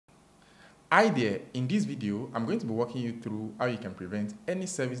Hi there, in this video, I'm going to be walking you through how you can prevent any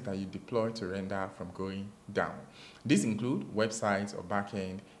service that you deploy to render from going down. These include websites or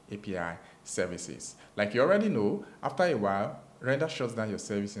backend API services. Like you already know, after a while, Render shuts down your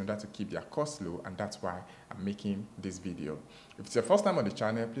service in order to keep their costs low, and that's why I'm making this video. If it's your first time on the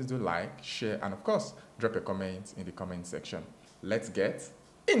channel, please do like, share, and of course, drop a comment in the comment section. Let's get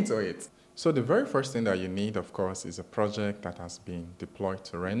into it. So the very first thing that you need, of course, is a project that has been deployed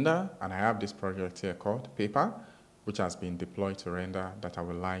to render. And I have this project here called Paper, which has been deployed to render that I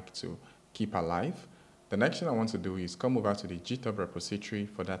would like to keep alive. The next thing I want to do is come over to the GitHub repository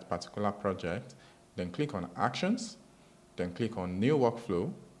for that particular project, then click on Actions, then click on New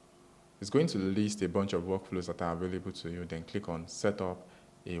Workflow. It's going to list a bunch of workflows that are available to you. Then click on Set up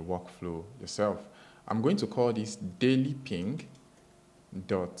a workflow yourself. I'm going to call this dailyping.yml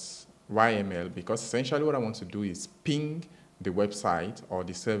because essentially what I want to do is ping the website or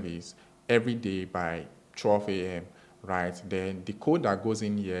the service every day by 12 a.m. right? Then the code that goes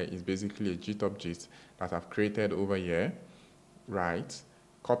in here is basically a GitHub gist that I've created over here, right?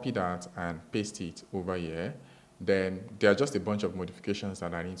 Copy that and paste it over here. Then there are just a bunch of modifications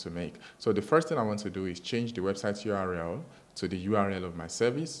that I need to make. So the first thing I want to do is change the website URL to the URL of my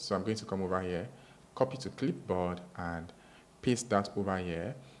service. So I'm going to come over here, copy to clipboard and paste that over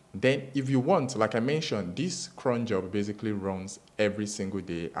here. Then if you want, like I mentioned, this cron job basically runs every single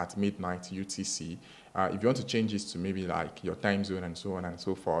day at midnight UTC. If you want to change this to maybe like your time zone and so on and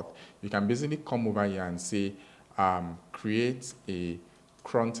so forth, you can basically come over here and say, create a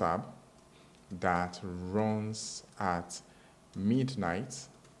cron tab that runs at midnight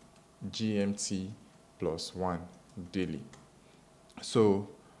GMT +1 daily. So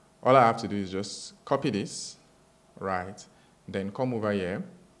all I have to do is just copy this, right? Then come over here,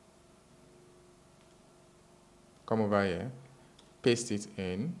 paste it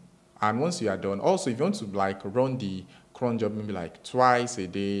in. And once you are done, also if you want to like run the cron job maybe like twice a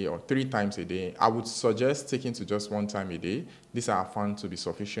day or 3 times a day, I would suggest sticking to just 1 time a day. These are found to be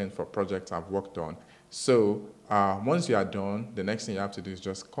sufficient for projects I've worked on. So once you are done, the next thing you have to do is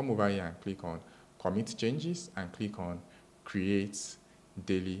just come over here and click on commit changes and click on create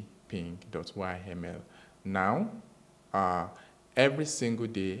dailyping.yml. Now, every single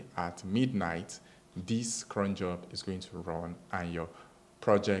day at midnight, this cron job is going to run and your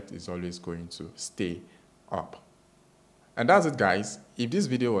project is always going to stay up. And that's it, guys. If this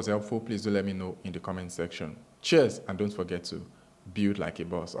video was helpful, please do let me know in the comment section. Cheers, and don't forget to build like a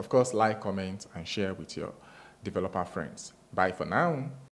boss. Of course, like, comment, and share with your developer friends. Bye for now.